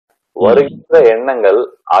வருகின்ற எண்ணங்கள்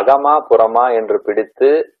அகமா புறமா என்று பிடித்து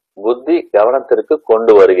புத்தி கவனத்திற்கு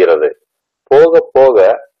கொண்டு வருகிறது. போக போக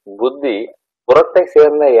புத்தி புறத்தை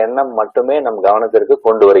சேர்ந்த எண்ணம் மட்டுமே நம் கவனத்திற்கு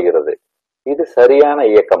கொண்டு வருகிறது. இது சரியான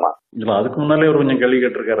இயக்கமா? இல்ல, அதுக்கு முன்னாலே ஒரு கொஞ்சம் கேள்வி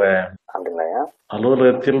கேட்டிருக்காரு. அப்படின்னா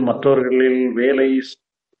அலுவலகத்தில் மற்றவர்களில் வேலை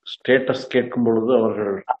ஸ்டேட்டஸ் கேட்கும் பொழுது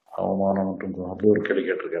அவர்கள் அவமானம் அப்படி ஒரு கேள்வி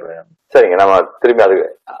கேட்டிருக்காரு. சரிங்க, நம்ம திரும்பி அதுக்கு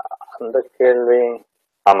அந்த கேள்வி.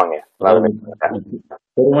 ஆமாங்க,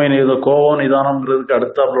 பொறுமை கோபம் நிதானம்ங்கிறதுக்கு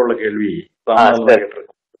அடுத்தாப்புல உள்ள கேள்வி கேட்டிருக்கேன்.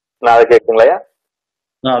 நான் அதை கேட்குங்களா?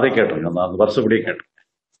 நான் அதை கேட்டிருக்கேன், அந்த வருஷப்படியே கேட்டிருக்கேன்.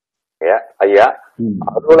 ஐயா,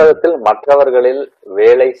 அலுவலகத்தில் மற்றவர்களில்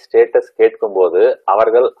வேலை ஸ்டேட்டஸ் கேட்கும் போது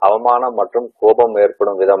அவர்கள் அவமானம் மற்றும் கோபம்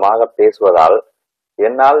ஏற்படும் விதமாக பேசுவதால்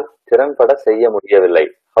என்னால் திறன்பட செய்ய முடியவில்லை.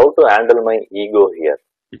 How to handle my ego here?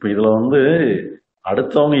 இப்ப இதுல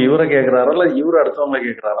அடுத்தவங்க இவரை கேக்குறாரா இல்ல இவரு அடுத்தவங்க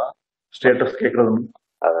கேக்குறாரா ஸ்டேட்டஸ் கேக்குறது?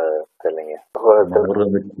 தெரியலைங்க.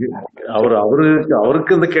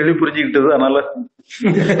 அவருக்கு இந்த கேள்வி புரிஞ்சுக்கிட்டது, அதனால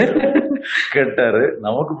கேட்டாரு.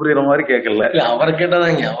 நமக்கு புரியுற மாதிரி கேட்கல. அவரை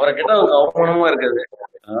கேட்டாதாங்க, அவரை கேட்டா அவமானமா இருக்காது.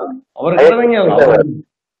 அவரை கேட்டாதாங்க.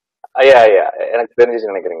 ஐயா ஐயா எனக்கு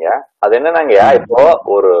தெரிஞ்சிச்சு நினைக்கிறீங்க. அது என்னன்னாங்கய்யா, இப்போ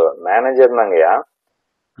ஒரு மேனேஜர்னாங்கய்யா,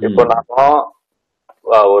 இப்போ நாம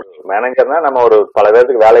ஒரு மேனேஜர்னா நம்ம ஒரு பல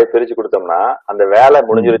பேருக்கு வேலையை பிரிச்சு கொடுத்தோம்னா அந்த வேலை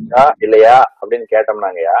முடிஞ்சிருச்சா இல்லையா அப்படின்னு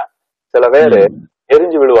கேட்டோம்னாங்கய்யா, சில பேரு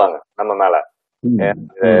எரிஞ்சு விழுவாங்க நம்ம மேல.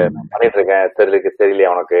 பண்ணிட்டு இருக்கேன்,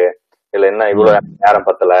 தெரியலையா உனக்கு, இல்ல என்ன இவ்வளவு நேரம்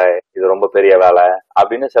பத்தல, இது ரொம்ப பெரிய வேலை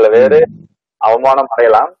அப்படின்னு சில பேரு அவமானம்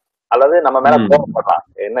அடையலாம், அல்லது நம்ம மேல கோபப்படலாம்,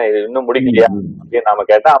 என்ன இது இன்னும் முடிக்கலையா அப்படின்னு நாம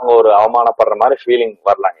கேட்டா அவங்க ஒரு அவமானப்படுற மாதிரி ஃபீலிங்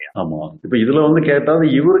வரலாங்க. ஆமா, இப்ப இதுல கேட்டா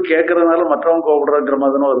இவரு கேக்குறதுனால மற்றவங்க கோபப்படுற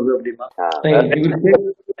மாதிரி தானே வருது அப்படின்னா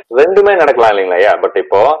ரெண்டுமே நடக்கலாம் இல்லைங்களா? பட்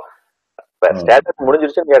இப்போ ஸ்டேட்டஸ்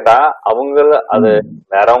முடிஞ்சிருச்சுன்னு கேட்டா அவங்க அது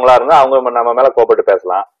வேறவங்களா இருந்தா அவங்க நம்ம மேல கோபப்பட்டு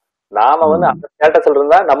பேசலாம். நாம அந்த ஸ்டேட்டஸ்ல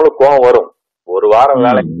இருந்தா நம்மளுக்கு கோபம் வரும். ஒரு வாரம்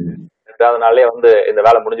வேலை 2வது நாளே இந்த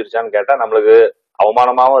வேலை முடிஞ்சிருச்சான்னு கேட்டா நம்மளுக்கு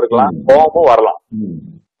அவமானமாவும் இருக்கலாம், கோபமும் வரலாம்.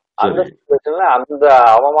 அந்த சிச்சுவேஷன்ல அந்த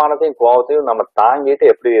அவமானத்தையும் கோபத்தையும் நம்ம தாங்கிட்டு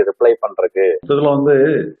எப்படி ரிப்ளை பண்றதுக்கு, இதுல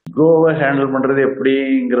கோவை ஹேண்டில் பண்றது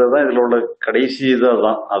எப்படிங்கறதுதான் இதுல உள்ள கடைசி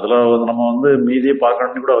இதான். அதுல நம்ம மீதியை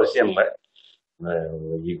பார்க்கணும்னு கூட அவசியம் இல்லை.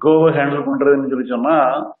 இகோவை ஹேண்டில் பண்றதுன்னு சொன்னா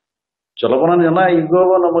சொல்லப்போனான்னு சொன்னா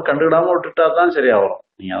இகோவை நம்ம கண்டுக்கிடாம விட்டுட்டா தான் சரியாகும்.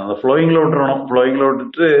 நீங்க அந்த ஃப்ளோயிங்ல விட்டுறணும். ஃப்ளோயிங்ல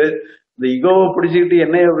விட்டுட்டு இந்த இகோவை பிடிச்சிக்கிட்டு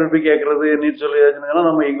என்னைய எப்படி கேட்கறது நீ சொல்லியாச்சுன்னா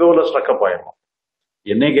நம்ம இகோவில் ஸ்ட்ரக்அப் ஆயிடும்.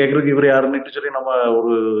 என்னைய கேட்கறதுக்கு இவர் யாருன்னுட்டு சொல்லி நம்ம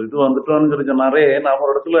ஒரு இது வந்துட்டோம்னு சொல்லி சொன்னாரே நாம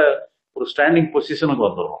ஒரு இடத்துல ஒரு ஸ்டாண்டிங் பொசிஷனுக்கு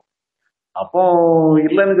வந்துடுறோம். அப்போ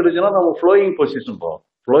இல்லைன்னு சொல்லிச்சுன்னா நம்ம ஃப்ளோயிங் பொசிஷன் போவோம்.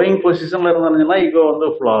 ஃப்ளோயிங் பொசிஷன்ல இருந்தாங்கன்னா இகோ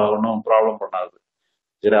ஒன்றும் ப்ராப்ளம் பண்ணாது.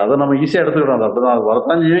 சரி, அதை நம்ம ஈஸியா எடுத்துக்கிட்டோம். அது அப்படிதான், அது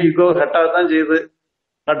வரத்தான் செய்யும். இகோ கட்டாகத்தான் செய்யுது.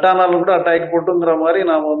 கட்டானாலும் கூட அட்டாக் போட்டுங்கிற மாதிரி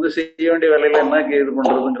நாம செய்ய வேண்டிய வேலையில என்ன இது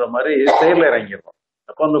பண்றதுங்கிற மாதிரி செயல இறங்கிடுறோம்.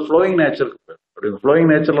 அப்போ அந்த ஃப்ளோயிங் நேச்சருக்கு அப்படி ஃப்ளோயிங்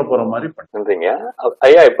நேச்சர்ல போற மாதிரி பண்றீங்க.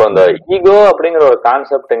 ஐயா, இப்போ இந்த ஈகோ அப்படிங்கிற ஒரு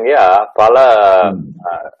கான்செப்ட்ங்கயா பல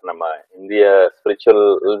நம்ம இந்திய ஸ்பிரிச்சுவல்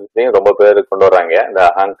ரொம்ப பேர் கொண்டு வர்றாங்க. இந்த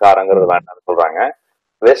அகங்காரங்கிறது வேண்டாம் சொல்றாங்க.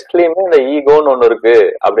 வெஸ்ட்லயுமே இந்த ஈகோன்னு ஒண்ணு இருக்கு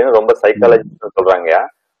அப்படின்னு ரொம்ப சைக்காலஜி சொல்றாங்க.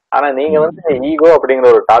 ஆனா நீங்க ஈகோ அப்படிங்கிற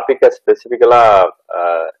ஒரு டாபிக்க ஸ்பெசிபிக்கலா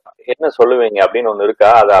என்ன சொல்லுவீங்க அப்படின்னு ஒண்ணு இருக்கா?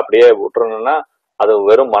 அதை அப்படியே விட்டுறணும்னா அது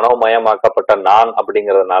வெறும் மனோமயமாக்கப்பட்ட நான்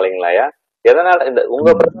அப்படிங்கறதுனாலங்களாயா? எதனால இந்த உங்க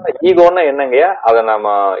பிரச்சனை ஈகோன்னு என்னங்கய்யா? அதை நம்ம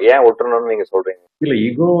ஏன் விட்டுறணும்னு நீங்க சொல்றீங்க? இல்ல,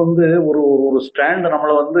 ஈகோ ஒரு ஒரு ஸ்டாண்ட்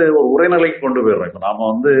நம்மள ஒரு உரைநிலைக்கு கொண்டு போயிடுறோம். இப்ப நாம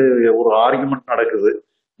ஒரு ஆர்குமெண்ட் நடக்குது,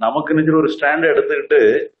 நமக்கு நினைச்ச ஒரு ஸ்டாண்ட் எடுத்துக்கிட்டு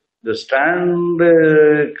இந்த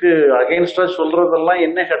ஸ்டாண்டுக்கு அகைன்ஸ்டா சொல்றதெல்லாம்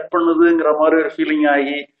என்ன ஹெட் பண்ணுதுங்கிற மாதிரி ஒரு ஃபீலிங்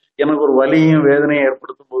ஆகி எனக்கு ஒரு வலியும் வேதனையும்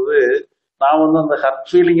ஏற்படுத்தும் போது நான் அந்த ஹர்ட்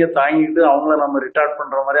ஃபீலிங்கை தாங்கிட்டு அவங்கள நம்ம ரிட்டார்ட்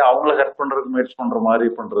பண்ற மாதிரி அவங்கள ஹர்ட் பண்றதுக்கு முயற்சி பண்ற மாதிரி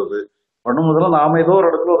பண்ணும்போதுல நாம ஏதோ ஒரு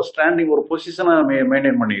இடத்துல ஒரு ஸ்டாண்டிங் ஒரு பொசிஷனை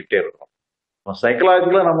மெயின்டைன் பண்ணிக்கிட்டே இருக்கோம்.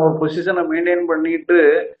 சைக்கலாஜிக்கலா நம்ம ஒரு பொசிஷனை மெயின்டைன் பண்ணிட்டு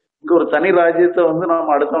இங்க ஒரு தனி ராஜ்யத்தை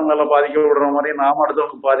நாம அடுத்தவங்க எல்லாம் பாதிக்க விடுற மாதிரி நாம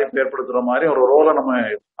அடுத்தவங்க பாதிப்பு ஏற்படுத்துற மாதிரி ஒரு ரோலை நம்ம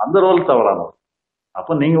அந்த ரோல் தவறானது.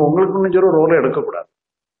 அப்ப நீங்க உங்களுக்கு ஒரு ரோலை எடுக்கக்கூடாது.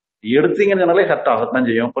 எடுத்தீங்கன்னாலே ஹர்ட் ஆகத்தான்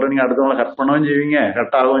செய்யும். அப்புறம் நீங்க அடுத்தவங்களை ஹர்ட் பண்ணவும் செய்வீங்க,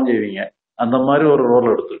 ஹர்ட் ஆகவும் செய்வீங்க. அந்த மாதிரி ஒரு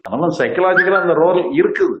ரோல் எடுத்துக்கிட்டோம். அதனால சைக்கலாஜிக்கலா அந்த ரோல்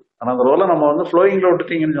இருக்குது. ஆனா அந்த ரோலை நம்ம ஃப்ளோயிங்ல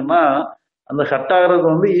விட்டுட்டீங்கன்னு சொன்னா அந்த ஹர்ட்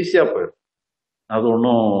ஆகிறது ஈஸியா போயிடும். அது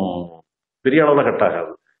ஒன்றும் பெரிய அளவுல ஹர்ட்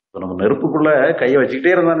ஆகாது. இப்போ நம்ம நெருப்புக்குள்ள கையை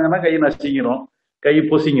வச்சுக்கிட்டே இருந்தாங்கன்னா கையை நசிக்கிறோம், கை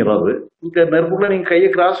பொசிங்கிறோம். அது இங்க நெருப்புக்குள்ள நீங்க கையை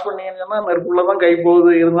கிராஸ் பண்ணீங்கன்னா நெருப்புக்குள்ளதான் கை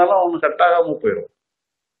போகுது, இருந்தாலும் அவங்க ஹர்ட் ஆகாம போயிடும்.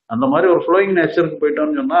 அந்த மாதிரி ஒரு ஃப்ளோயிங் நேச்சருக்கு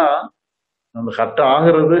போயிட்டோம்னு சொன்னா அந்த ஹர்ட்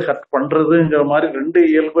ஆகிறது ஹர்ட் பண்றதுங்கிற மாதிரி ரெண்டு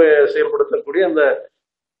இயல்பை செயல்படுத்தக்கூடிய அந்த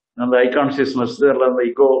அந்த ஐகான்சியஸ்னஸ் அல்ல அந்த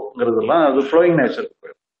ஈகோங்கிறதுலாம் அது ஃப்ளோயிங் நேச்சருக்கு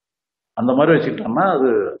போயிடும். அந்த மாதிரி வச்சுக்கிட்டோம்னா அது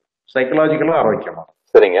சைக்கலாஜிக்கலா ஆரோக்கியமா.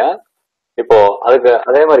 சரிங்க, இப்போ அதுக்கு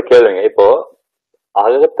அதே மாதிரி கேளுங்க. இப்போ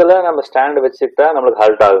அகத்துல நம்ம ஸ்டாண்ட் வச்சுக்கிட்டா நம்மளுக்கு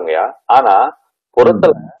ஹர்ட் ஆகுங்கய்யா. ஆனா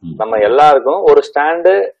புறத்துல நம்ம எல்லாருக்கும் ஒரு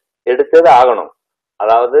ஸ்டாண்டு எடுத்தது ஆகணும்.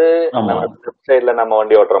 அதாவது நம்ம லெஃப்ட் சைட்ல நம்ம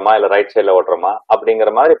வண்டி ஓட்டுறோமா இல்ல ரைட் சைட்ல ஓட்டுறோமா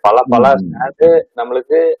அப்படிங்கிற மாதிரி பல ஸ்டாண்டு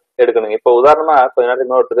நம்மளுக்கு எடுக்கணுங்க. இப்ப உதாரணமா கொஞ்ச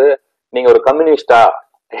நேரத்துக்கு ஒருத்தர் நீங்க ஒரு கம்யூனிஸ்டா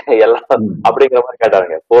எல்லாம் அப்படிங்கிற மாதிரி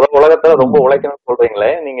கேட்டாங்க. புற உலகத்துல ரொம்ப உழைக்கணும்னு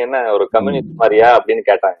சொல்றீங்களே, நீங்க என்ன ஒரு கம்யூனிஸ்ட் மாதிரியா அப்படின்னு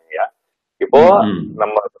கேட்டாங்கய்யா. இப்போ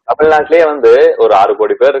நம்ம தமிழ்நாட்டிலேயே வந்து ஒரு 6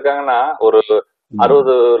 கோடி பேர் இருக்காங்கன்னா ஒரு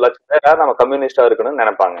 60 லட்சம் பேரா நம்ம கம்யூனிஸ்டா இருக்கணும்னு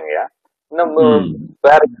நினைப்பாங்கய்யா. இன்னும்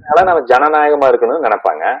வேற நம்ம ஜனநாயகமா இருக்கணும்னு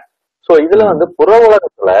நினைப்பாங்க. சோ இதுல வந்து புற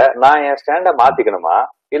உலகத்துல நான் என் ஸ்டாண்ட மாத்திக்கணுமா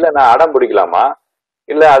இல்ல நான் அடம் பிடிக்கலாமா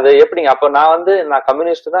இல்ல அது எப்படிங்க? அப்ப நான் வந்து நான்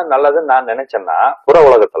கம்யூனிஸ்ட் தான் நல்லதுன்னு நான் நினைச்சேன்னா புற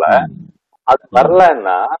உலகத்துல அது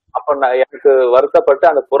வரலன்னா அப்ப நான் எனக்கு வருத்தப்பட்டு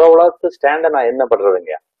அந்த புற உலகத்து ஸ்டாண்ட நான் என்ன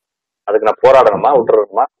பண்றதுங்க? அதுக்கு நான் போராடணுமா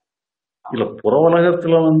விட்டுறணுமா? இல்ல, புற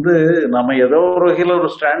உலகத்துல வந்து நம்ம ஏதோ ஒரு வகையில ஒரு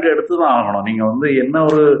ஸ்டாண்ட் எடுத்துதான் ஆகணும். நீங்க வந்து என்ன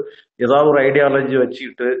ஒரு ஏதாவது ஒரு ஐடியாலஜி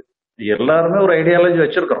வச்சுக்கிட்டு, எல்லாருமே ஒரு ஐடியாலஜி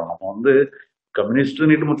வச்சிருக்கிறோம். நம்ம வந்து கம்யூனிஸ்ட்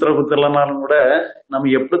நீட்டு முத்திர குத்தலனாலும் கூட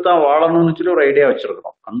நம்ம எப்படித்தான் வாழணும்னு சொல்லி ஒரு ஐடியா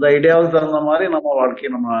வச்சிருக்கிறோம். அந்த ஐடியாவுக்கு தகுந்த மாதிரி நம்ம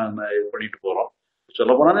வாழ்க்கையை நம்ம இது பண்ணிட்டு போறோம்.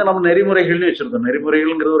 சொல்ல போனா நம்ம நெறிமுறைகள்னு வச்சிருக்கோம்.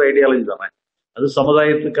 நெறிமுறைகள்ங்கிறது ஒரு ஐடியாலஜி தானே. அது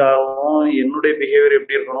சமுதாயத்துக்காகவும் என்னுடைய பிஹேவியர்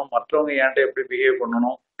எப்படி இருக்கணும், மற்றவங்க என்கிட்ட எப்படி பிஹேவ்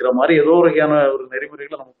பண்ணணும்ங்கிற மாதிரி ஏதோ ஒரு வகையான ஒரு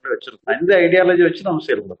நெறிமுறைகளை நமக்கு வச்சிருக்கோம். இந்த ஐடியாலஜி வச்சு நம்ம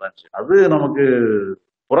செயல்படத்தான் செய்யும். அது நமக்கு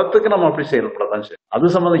புறத்துக்கு நம்ம அப்படி செயல்படத்தான் செய்யும்.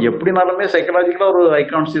 அது சம்பந்தம் எப்படினாலுமே சைக்கலாஜிக்கலா ஒரு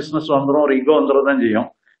ஐகான்சியஸ்னஸ் வந்துடும், ஒரு ஈகோ வந்துடும் செய்யும்.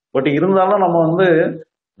 பட் இருந்தாலும் நம்ம வந்து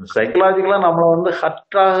சைக்கலாஜிக்கலா நம்மளை வந்து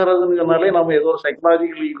ஹர்ட் ஆகுறதுனாலே நம்ம ஏதோ ஒரு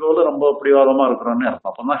சைக்கலாஜிக்கல் ஈகோல ரொம்ப பிடிவாதமா இருக்கிறோம்னு அர்த்தம்.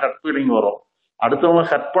 அப்பதான் ஹர்ட் ஃபீலிங் வரும். அடுத்தவங்க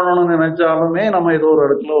ஹர்ட் பண்ணணும்னு நினைச்சாலுமே நம்ம ஏதோ ஒரு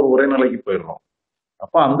இடத்துல ஒரு உரைநிலைக்கு போயிடுறோம்.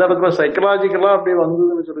 அப்ப அந்த இடத்துல சைக்கலாஜிக்கலா அப்படி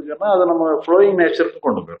வந்ததுன்னு சொல்லி சொன்னா அதை நம்ம ஃப்ளோயிங் நேச்சருக்கு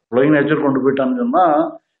கொண்டு போயிடும். ஃப்ளோயிங் நேச்சர் கொண்டு போயிட்டான்னு சொன்னா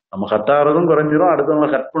நம்ம ஹர்ட் ஆகிறதும் குறைஞ்சிரும், அடுத்தவங்களை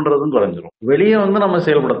ஹர்ட் பண்றதும் குறைஞ்சிரும். வெளியே வந்து நம்ம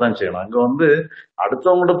செயல்படத்தான் செய்யணும். அங்க வந்து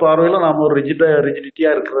அடுத்தவங்களோட பார்வையில நம்ம ஒரு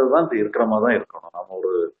ரிஜிடிட்டியா இருக்கிறது தான் இருக்கிற மாதிரி தான் இருக்கணும். நம்ம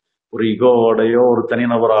ஒரு ஈகோவோடையோ ஒரு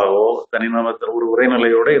தனிநபராகவோ தனிநபர் ஒரு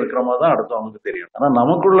உரைநிலையோட இருக்கிற மாதிரி தான் அடுத்தவங்களுக்கு தெரியும். ஆனா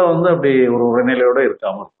நமக்குள்ள வந்து அப்படி ஒரு உரைநிலையோட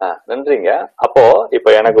இருக்காம. நன்றிங்க. அப்போ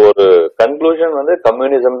இப்ப எனக்கு ஒரு கன்க்ளூஷன் வந்து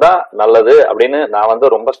கம்யூனிசம் தான் நல்லது அப்படின்னு நான்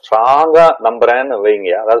வந்து ரொம்ப ஸ்ட்ராங்கா நம்புறேன்னு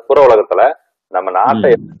வைங்க. அதாவது புற உலகத்துல நம்ம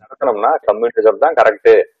நாட்டை நடத்தணும்னா கம்யூனிசம் தான்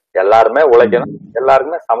கரெக்ட், எல்லாருமே உழைக்கணும்,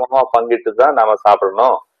 எல்லாருக்குமே சமமா பங்கிட்டு தான் நாம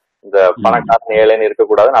சாப்பிடணும், இந்த பணக்காரன் ஏழைன்னு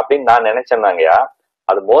இருக்கக்கூடாதுன்னு அப்படின்னு நான் நினைச்சேன்னாங்கயா,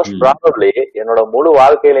 அது மோஸ்ட் ப்ராபப்ளி என்னோட முழு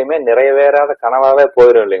வாழ்க்கையிலுமே நிறைவேறாத கனவாவே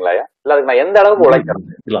போயிடும் இல்லைங்களா? இல்ல அதுக்கு நான் எந்த அளவுக்கு உழைக்கிறேன்?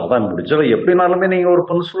 இல்ல அதான் முடிச்சது. எப்படினாலுமே நீங்க ஒரு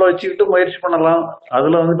பிரின்சிபலை வச்சுக்கிட்டு முயற்சி பண்ணலாம்.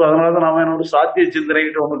 அதுல வந்து அதனாலதான் நாம என்னோட சாத்திய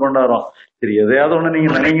சிந்தனைகிட்ட ஒண்ணு கொண்டாடுறோம். சரி, எதையாவது ஒண்ணு நீங்க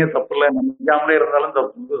நினைங்க தப்பு இல்லை, நினைக்காமலே இருந்தாலும்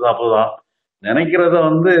தப்புதான். நினைக்கிறத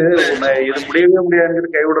வந்து இது முடியவே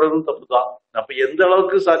முடியாதுன்னு கைவிடுறதும் தப்புதான். அப்ப எந்த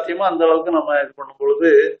அளவுக்கு சாத்தியமோ அந்த அளவுக்கு நம்ம இது பண்ணும் பொழுது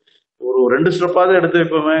ஒரு 2 ஸ்டெப்பாவது எடுத்து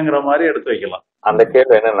வைப்போமேங்கிற மாதிரி எடுத்து வைக்கலாம். அந்த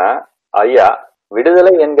கேள்வி என்னன்னா, ஐயா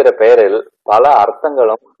விடுதலை என்கிற பெயரில் பல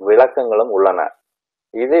அர்த்தங்களும் விளக்கங்களும் உள்ளன,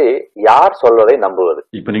 இது யார் சொல்வதை நம்புவது?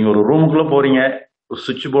 இப்ப நீங்க ஒரு ரூமுக்குள்ள போறீங்க, ஒரு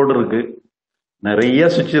சுவிட்ச் போர்டு இருக்கு, நிறைய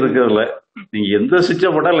சுவிட்ச் இருக்கு. அதுல நீங்க எந்த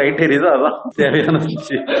சுவிட்சை போட்டா லைட் எரியுதோ அதான் தேவையான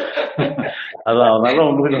சுவிட்ச். அதான் அதனால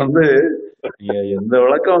உங்களுக்கு வந்து எந்த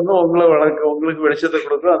விளக்கம் வந்து உங்களுக்கு வெளிச்சத்தை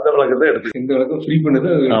கொடுக்கும் அந்த விளக்கத்தை எடுத்து, எந்த விளக்கம் ஃப்ரீ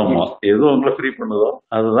பண்ணுதோ, ஆமா எது உங்களை ஃப்ரீ பண்ணுதோ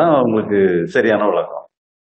அதுதான் உங்களுக்கு சரியான விளக்கம்.